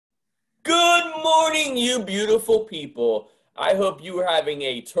morning, you beautiful people. I hope you are having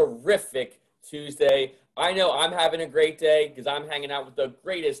a terrific Tuesday. I know I'm having a great day because I'm hanging out with the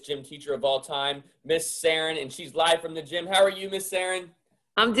greatest gym teacher of all time, Miss Saren, and she's live from the gym. How are you, Miss Saren?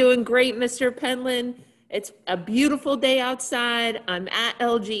 I'm doing great, Mr. Penland. It's a beautiful day outside. I'm at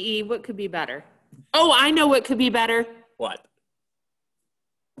LGE. What could be better? Oh, I know what could be better. What?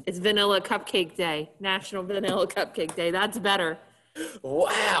 It's Vanilla Cupcake Day, National Vanilla Cupcake Day. That's better.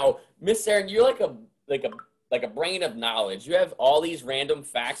 Wow, Miss Saren, you're like a brain of knowledge. You have all these random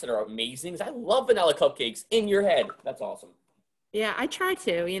facts that are amazing. I love vanilla cupcakes in your head. That's awesome. Yeah, I try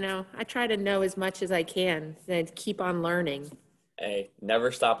to, I try to know as much as I can and keep on learning. Hey,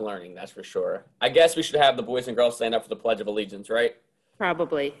 never stop learning, that's for sure. I guess we should have the boys and girls stand up for the Pledge of Allegiance, right?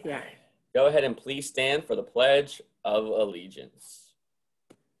 Probably, yeah. Go ahead and please stand for the Pledge of Allegiance.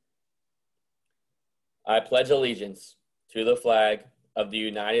 I pledge allegiance to the flag of the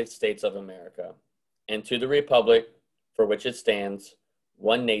United States of America and to the republic for which it stands,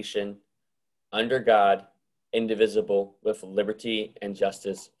 one nation, under God, indivisible, with liberty and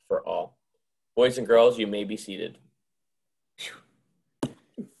justice for all. Boys and girls, you may be seated.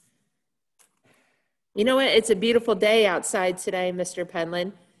 You know what? It's a beautiful day outside today, Mr.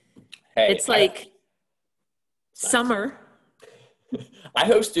 Penland. Hey, it's like summer. I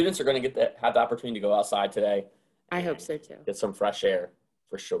hope students are going to have the opportunity to go outside today. I hope so too. Get some fresh air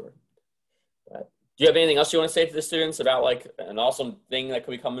for sure. But do you have anything else you want to say to the students about like an awesome thing that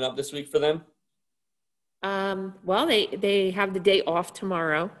could be coming up this week for them? Well, they have the day off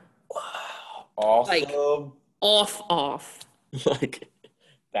tomorrow. Wow, awesome. Like off.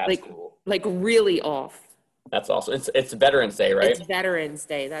 That's cool. Like really off. That's awesome. It's Veterans Day, right? It's Veterans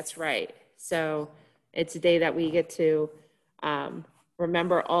Day. That's right. So it's a day that we get to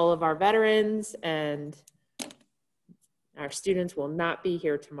remember all of our veterans, and our students will not be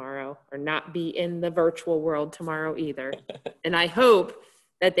here tomorrow or not be in the virtual world tomorrow either. And I hope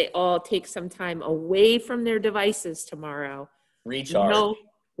that they all take some time away from their devices tomorrow. Recharge.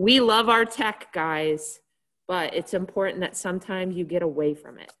 We love our tech, guys, but it's important that sometimes you get away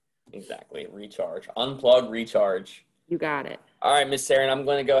from it. Exactly. Recharge. Unplug, recharge. You got it. All right, Miss Saren, I'm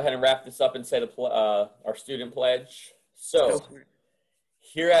going to go ahead and wrap this up and say our student pledge. So,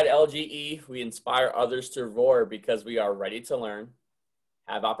 here at LGE, we inspire others to roar because we are ready to learn,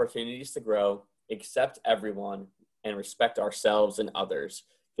 have opportunities to grow, accept everyone, and respect ourselves and others.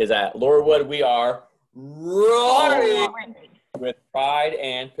 Because at Laurelwood, we are roaring with pride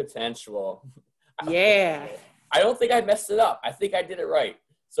and potential. Yeah. I don't think I messed it up. I think I did it right.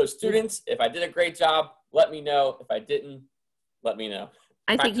 So students, if I did a great job, let me know. If I didn't, let me know.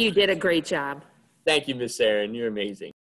 I think you did a great job. Thank you, Miss Saren. You're amazing.